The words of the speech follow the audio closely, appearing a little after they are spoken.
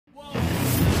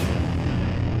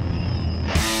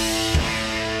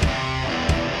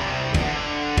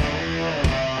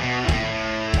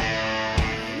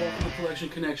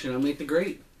Connection. I'm Nate the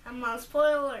Great. I'm not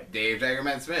spoiler. Dave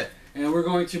Daggerman Smith. And we're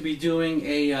going to be doing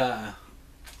a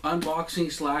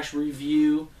unboxing slash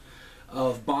review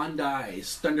of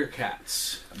Bandai's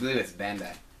THUNDERCATS. I believe it's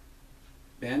Bandai.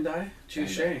 Bandai?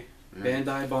 Touche. Bandai.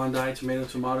 Bandai, Bandai, tomato,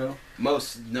 tomato.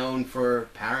 Most known for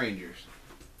Power Rangers.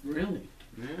 Really?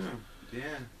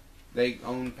 Yeah. They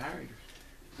own Power Rangers.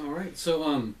 Alright,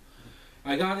 so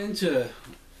I got into...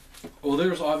 Well,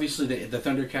 there's obviously the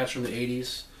THUNDERCATS from the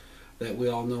 80s that we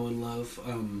all know and love.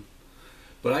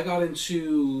 But I got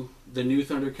into the new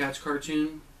THUNDERCATS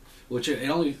cartoon, which they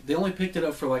only picked it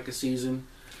up for like a season,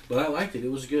 but I liked it.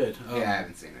 It was good. Yeah, I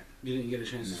haven't seen it. You didn't get a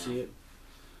chance to see it?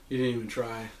 You didn't even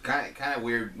try. Kind of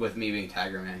weird with me being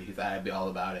Tiger Man. You thought I'd be all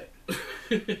about it.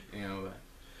 You know, but...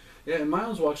 Yeah, and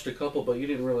Miles watched a couple, but you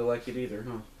didn't really like it either,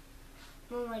 huh?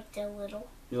 I liked it a little.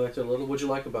 You liked it a little? What'd you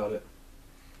like about it?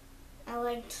 I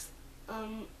liked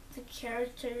the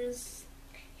characters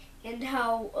and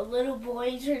how a little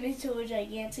boy turned into a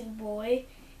gigantic boy,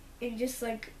 and just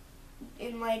like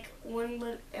in a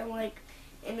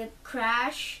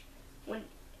crash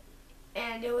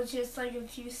and it was just like a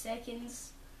few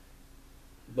seconds.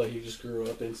 But he just grew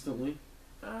up instantly?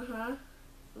 That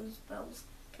was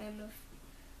kind of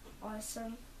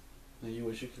awesome. And you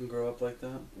wish you could grow up like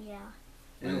that? Yeah.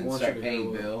 And then start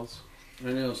paying bills.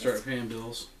 I know, start paying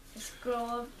bills. Just grow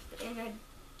up in a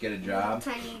Get a job.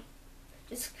 Tiny,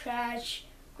 just crash,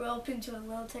 grow up into a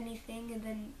little tiny thing, and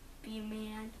then be a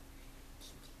man.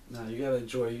 Nah, you gotta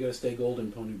enjoy. You gotta stay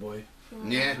golden, pony boy.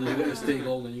 Yeah. You gotta stay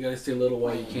golden. You gotta stay little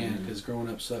while you can, because growing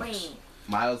up sucks.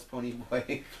 Miles Pony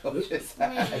Boy.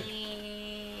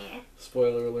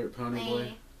 Spoiler alert, pony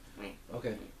boy.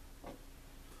 Okay.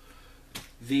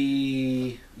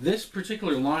 This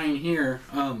particular line here,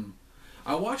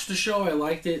 I watched the show. I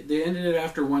liked it. They ended it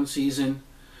after one season,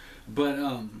 but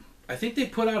I think they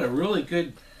put out a really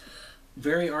good,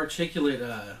 very articulate.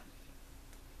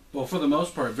 Well, for the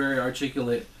most part, very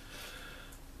articulate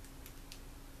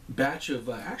batch of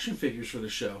action figures for the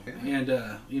show. Yeah.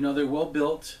 And you know, they're well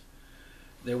built,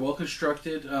 they're well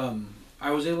constructed.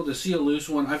 I was able to see a loose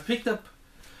one. I've picked up.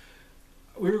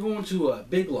 We were going to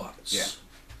Big Lots, yeah,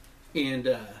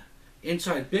 and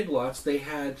inside Big Lots they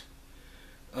had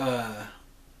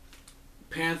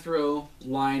Panthro,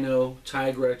 Lino,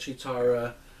 Tigra,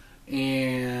 Chitara,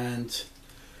 and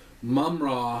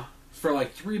Mumra for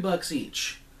like $3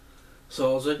 each.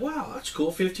 So I was like, wow, that's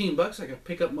cool. $15, I could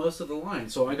pick up most of the line.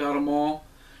 So I got them all,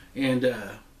 and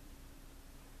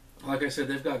like I said,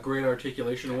 they've got great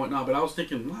articulation and whatnot. But I was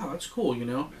thinking, wow, that's cool, you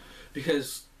know,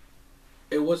 because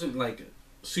it wasn't like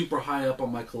super high up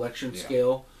on my collection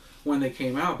scale when they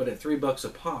came out. But at $3 a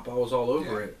pop, I was all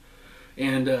over it.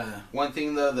 And one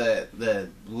thing though, the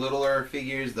littler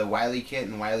figures, the Wily Kit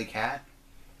and Wily Cat,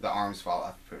 the arms fall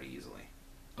off pretty easily.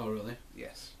 Oh, really?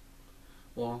 Yes.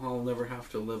 Well, I'll never have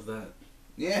to live that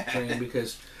train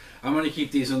because I'm going to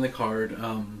keep these in the card.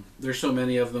 There's so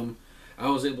many of them. I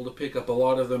was able to pick up a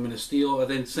lot of them in a steal. And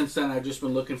then since then, I've just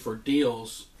been looking for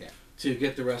deals to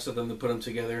get the rest of them to put them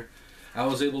together. I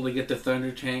was able to get the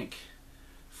Thunder Tank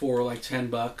for like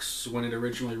 $10 when it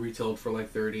originally retailed for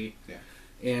like $30. Yeah.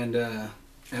 And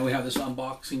we have this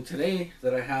unboxing today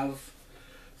that I have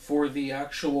for the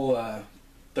actual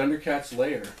THUNDERCATS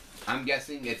lair. I'm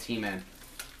guessing it's He-Man.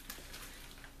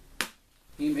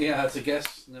 Yeah, it's a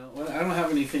guess. No, I don't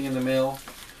have anything in the mail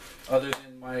other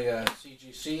than my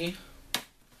CGC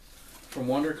from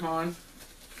WonderCon,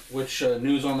 which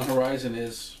news on the horizon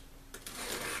is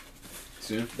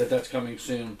soon. That's coming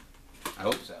soon. I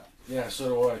hope so. Yeah, so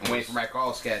do I. I'm waiting for my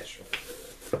call sketch.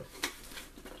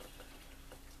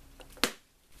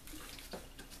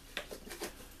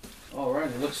 Alright,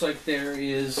 it looks like there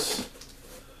is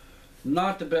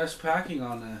not the best packing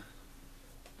on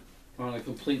a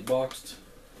complete boxed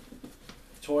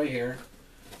toy here.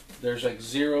 There's like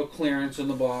 0 clearance in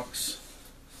the box.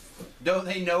 Don't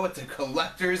they know it's a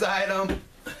collector's item?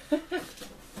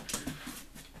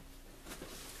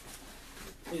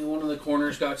 You know, one of the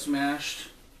corners got smashed.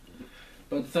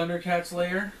 But THUNDERCATS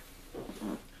lair.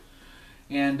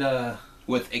 And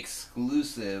with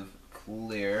exclusive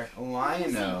clear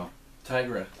lino.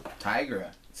 Tigra.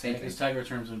 Same thing. Because Tigra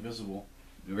turns invisible.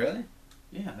 Really?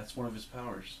 Yeah, that's one of his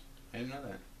powers. I didn't know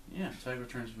that. Yeah, Tigra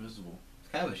turns invisible.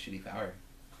 It's kind of a shitty power.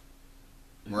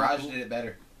 Mirage did it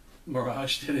better.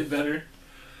 Mirage did it better.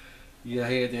 Yeah,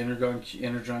 he had the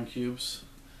Energon cubes.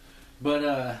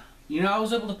 But you know, I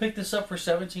was able to pick this up for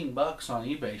 $17 on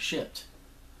eBay, shipped.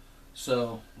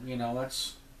 So, you know,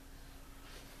 that's...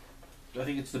 I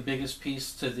think it's the biggest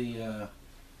piece to the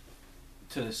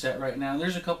set right now.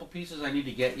 There's a couple pieces I need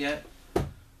to get yet,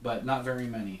 but not very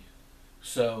many.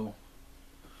 So,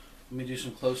 Let me do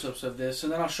some close-ups of this,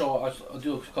 and then I'll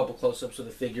do a couple close-ups of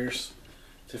the figures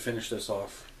to finish this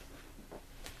off.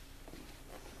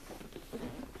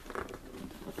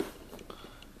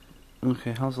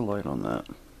 Okay, how's the light on that?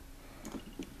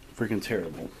 Freaking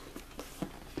terrible.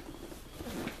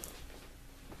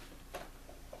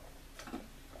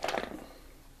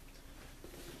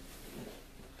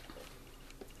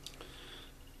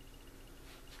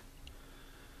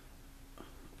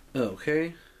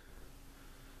 Okay.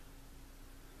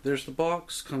 There's the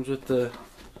box. Comes with the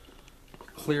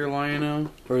clear Lion-O,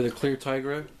 or the clear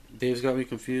Tigra. Dave's got me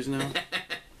confused now.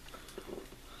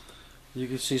 You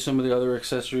can see some of the other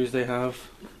accessories they have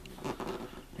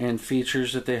and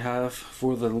features that they have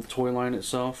for the toy line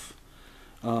itself.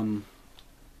 All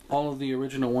of the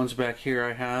original ones back here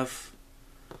I have.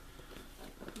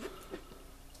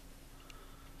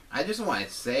 I just want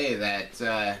to say that,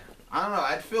 I don't know,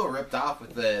 I'd feel ripped off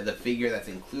with the figure that's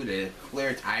included.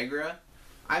 Clear Tigra.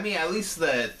 I mean, at least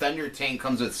the Thunder Tank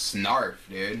comes with Snarf,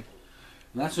 dude. And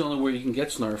that's the only way you can get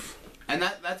Snarf. And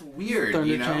that's weird, Thunder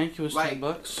you know? Tank was like,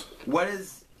 $10. What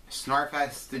does Snarf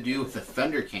has to do with the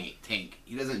Thunder Tank?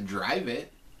 He doesn't drive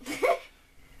it.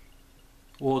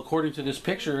 Well, according to this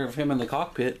picture of him in the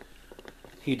cockpit,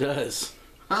 he does.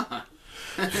 Huh.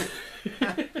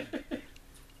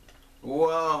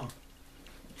 Well,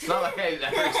 it's not like I've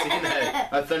ever seen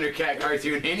a Thundercat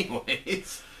cartoon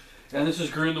anyways. And this is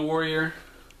Groon the Warrior.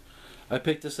 I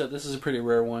picked this up. This is a pretty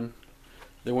rare one.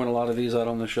 There weren't a lot of these out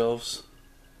on the shelves.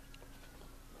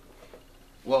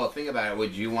 Well, think about it.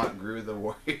 Would you want Gru the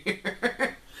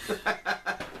Warrior?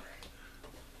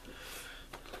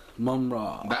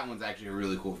 Mum-Ra. That one's actually a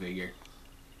really cool figure.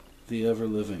 The Ever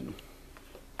Living.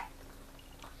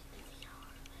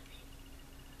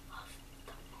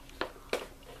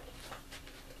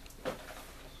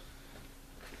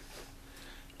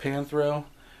 Panthro.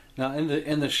 Now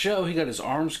in the show, he got his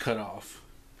arms cut off.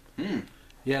 Hmm.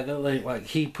 Yeah, that like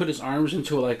he put his arms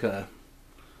into like a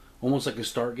almost like a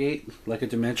Stargate, like a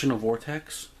dimensional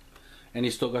vortex, and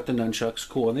he's still got the nunchucks.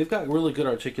 Cool, and they've got really good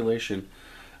articulation.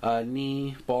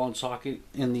 Knee, ball and socket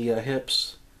in the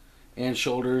hips and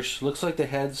shoulders. Looks like the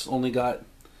head's only got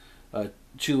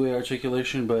two-way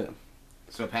articulation, but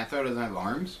So Panthro doesn't have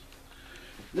arms?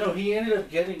 no, he ended up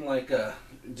getting like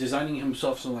designing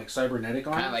himself some like cybernetic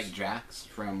arms. Kind of like Jax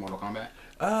from Mortal Kombat?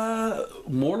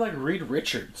 More like Reed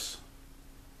Richards.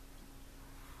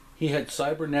 He had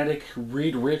cybernetic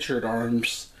Reed Richard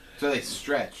arms. So they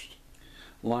stretched.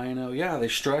 Lion-O, yeah, they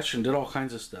stretched and did all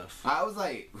kinds of stuff. I was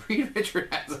like, Reed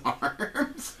Richard has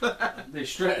arms? They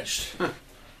stretched.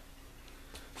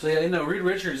 So yeah, no, Reed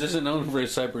Richards isn't known for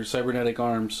his cybernetic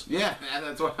arms. Yeah,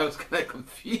 that's why I was kind of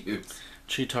confused.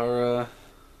 Chitara.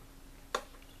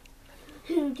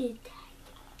 Who did that?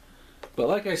 But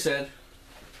like I said,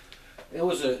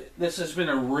 this has been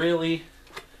a really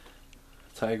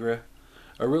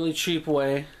cheap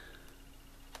way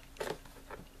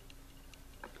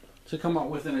to come up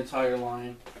with an entire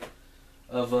line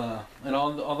of and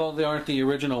although they aren't the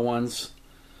original ones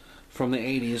from the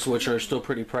 80s, which are still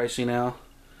pretty pricey now,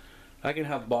 I can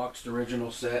have boxed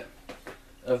original set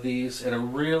of these at a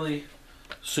really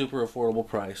super affordable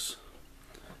price.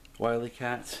 Wily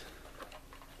Cat.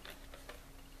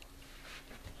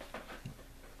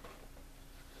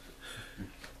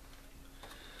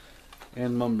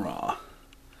 And Mum-Ra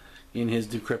in his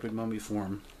decrepit mummy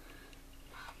form.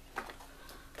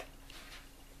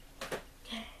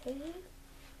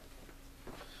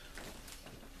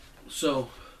 So,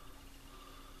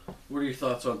 what are your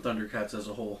thoughts on Thundercats as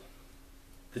a whole?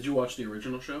 Did you watch the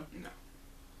original show? No.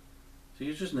 So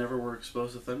you just never were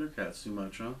exposed to Thundercats too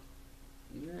much, huh?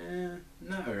 Nah,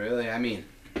 not really. I mean,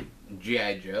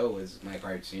 G.I. Joe was my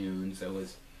cartoon, so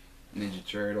was Ninja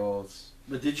Turtles.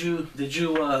 But did you,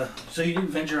 so you didn't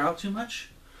venture out too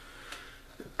much?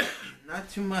 Not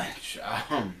too much.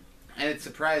 And it's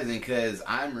surprising because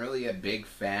I'm really a big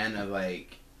fan of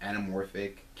like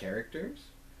anamorphic characters.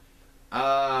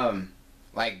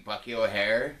 Like Bucky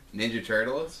O'Hare, Ninja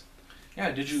Turtles.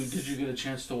 Yeah, did you get a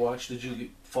chance to watch,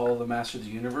 follow the Master of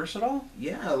the Universe at all?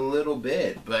 Yeah, a little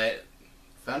bit, but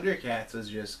Thundercats was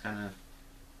just kind of...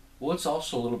 Well, it's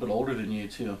also a little bit older than you,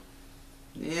 too.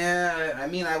 Yeah, I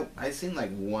mean, I seen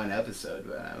like one episode,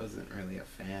 but I wasn't really a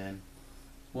fan.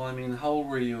 Well, I mean, how old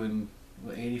were you in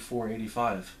 84,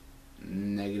 85?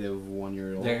 Negative 1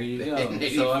 year old. There you go.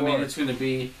 So, I mean, it's going to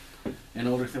be an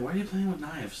older thing. Why are you playing with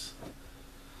knives?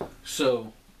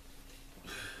 So...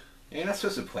 You're not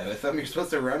supposed to play with them, you're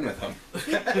supposed to run with them.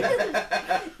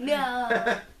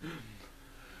 No.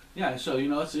 Yeah, so,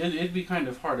 it'd be kind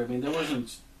of hard. I mean, there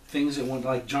wasn't things that went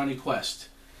like Johnny Quest.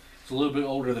 It's a little bit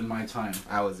older than my time.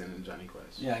 I was in Johnny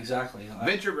Quest. Yeah, exactly.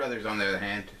 Venture Brothers, on the other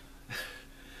hand.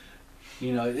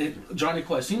 You know, Johnny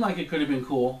Quest seemed like it could have been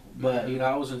cool, but you know,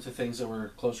 I was into things that were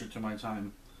closer to my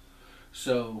time.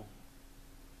 So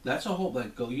that's a whole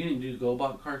you didn't do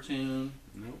GoBot cartoon.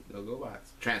 Nope, no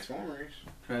GoBots.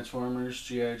 Transformers,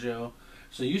 G.I. Joe.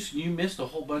 So you missed a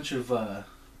whole bunch of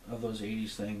those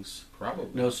 80s things. Probably.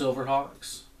 No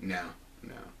Silverhawks. No.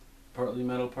 Partly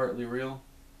metal, partly real.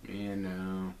 Yeah,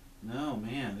 no. No,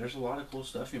 man, there's a lot of cool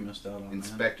stuff you missed out on.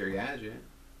 Inspector Gadget.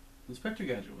 Inspector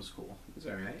Gadget was cool. It was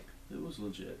alright. It was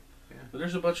legit. Yeah. But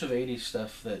there's a bunch of 80s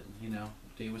stuff that, you know,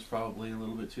 Dave was probably a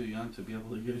little bit too young to be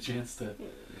able to get a chance to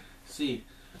see.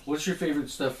 What's your favorite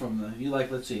stuff from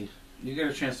let's see, you got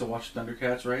a chance to watch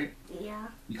Thundercats, right? Yeah.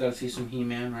 You got to see some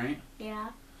He-Man, right? Yeah.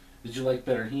 Did you like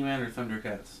better He-Man or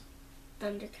Thundercats?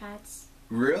 Thundercats.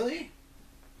 Really?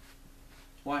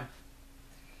 Why?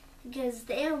 Because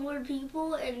they have more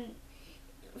people, and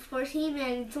for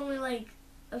He-Man, it's only like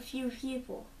a few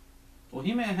people. Well,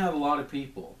 He-Man had a lot of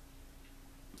people.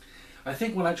 I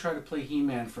think when I tried to play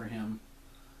He-Man for him,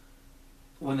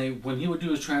 when he would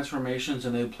do his transformations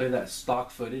and they would play that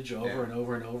stock footage over and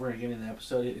over and over again in the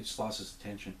episode, it just lost its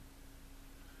attention.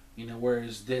 You know,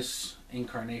 whereas this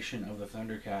incarnation of the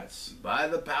Thundercats, by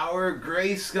the power of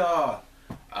Grayskull,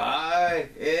 I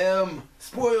am...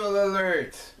 Spoiler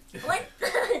alert! What?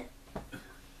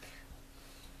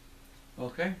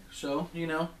 Okay, so, you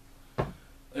know, an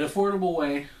affordable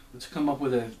way to come up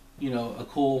with a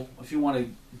cool, if you want to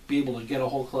be able to get a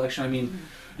whole collection. I mean,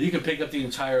 you can pick up the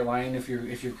entire line if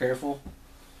you're careful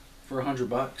for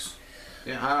 $100.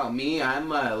 Yeah, I don't know, me, I'm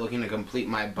looking to complete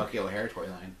my Bucky O'Hare toy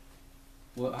line.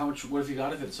 Well, what have you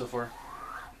got of it so far?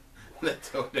 The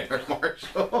Toad Air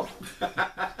Marshal.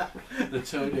 The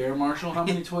Toad Air Marshal? How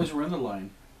many toys were in the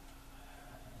line?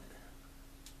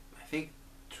 I think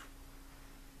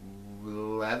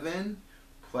 11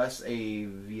 plus a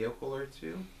vehicle or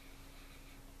two.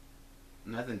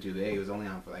 Nothing too big. It was only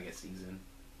on for like a season.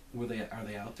 Are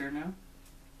they out there now?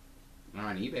 Not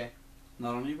on eBay.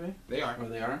 Not on eBay? They are. Or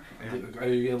they are? Yeah. Are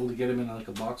you able to get them in like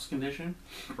a box condition?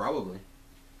 Probably.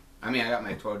 I mean, I got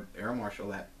my Toad Air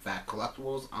Marshal at Fat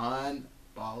Collectibles on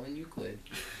Ball and Euclid.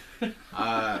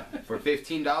 For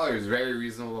 $15, very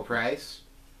reasonable price.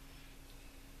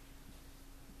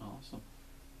 Awesome.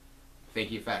 Thank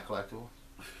you, Fat Collectibles.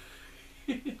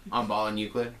 On Ball and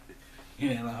Euclid. In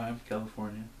Anaheim,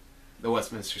 California. The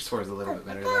Westminster store is a little bit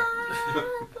better there.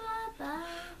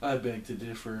 I beg to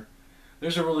differ.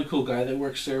 There's a really cool guy that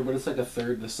works there, but it's like a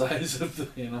third the size of the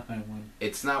Anaheim one.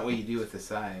 It's not what you do with the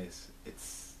size.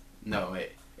 It's not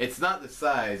the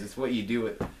size. It's what you do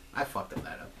with. I fucked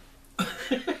that up.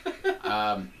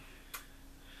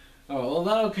 Well,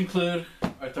 that'll conclude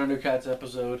our Thundercats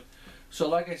episode. So,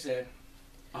 like I said,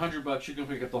 $100 you can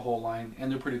pick up the whole line,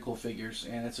 and they're pretty cool figures,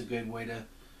 and it's a good way to,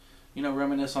 you know,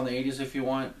 reminisce on the 80s if you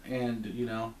want, and you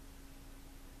know,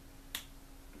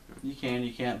 you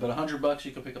can't, but $100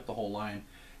 you can pick up the whole line,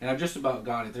 and I've just about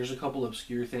got it. There's a couple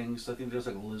obscure things. I think there's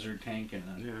like a lizard tank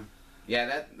and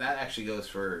yeah, that actually goes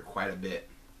for quite a bit.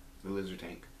 The lizard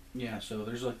tank. Yeah, so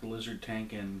there's like the lizard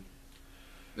tank, and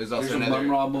there's also a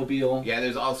Mumra mobile. Yeah,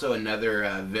 there's also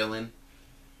another villain,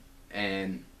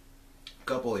 and a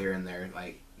couple here and there,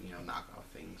 like, you know, knockoff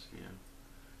things, you know.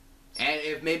 And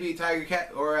if maybe Tiger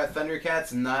Cat or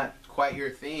Thundercats not quite your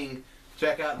thing,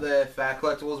 check out the Fat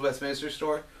Collectibles Westminster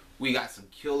store. We got some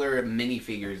killer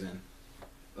minifigures in.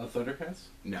 Thundercats?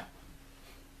 No.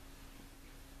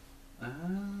 Lego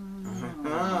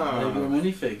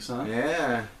minifigs, huh?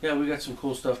 Yeah. Yeah, we got some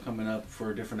cool stuff coming up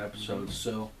for different episodes.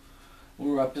 So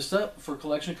we'll wrap this up for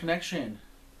Collection Connection.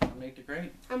 I'm Nate the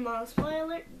Great. I'm on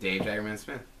Spoiler. Dave Jaggerman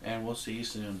Smith. And we'll see you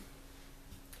soon.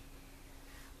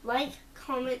 Like,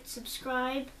 comment,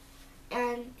 subscribe,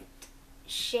 and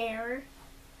share.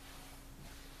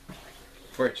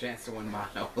 For a chance to win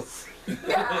models. No!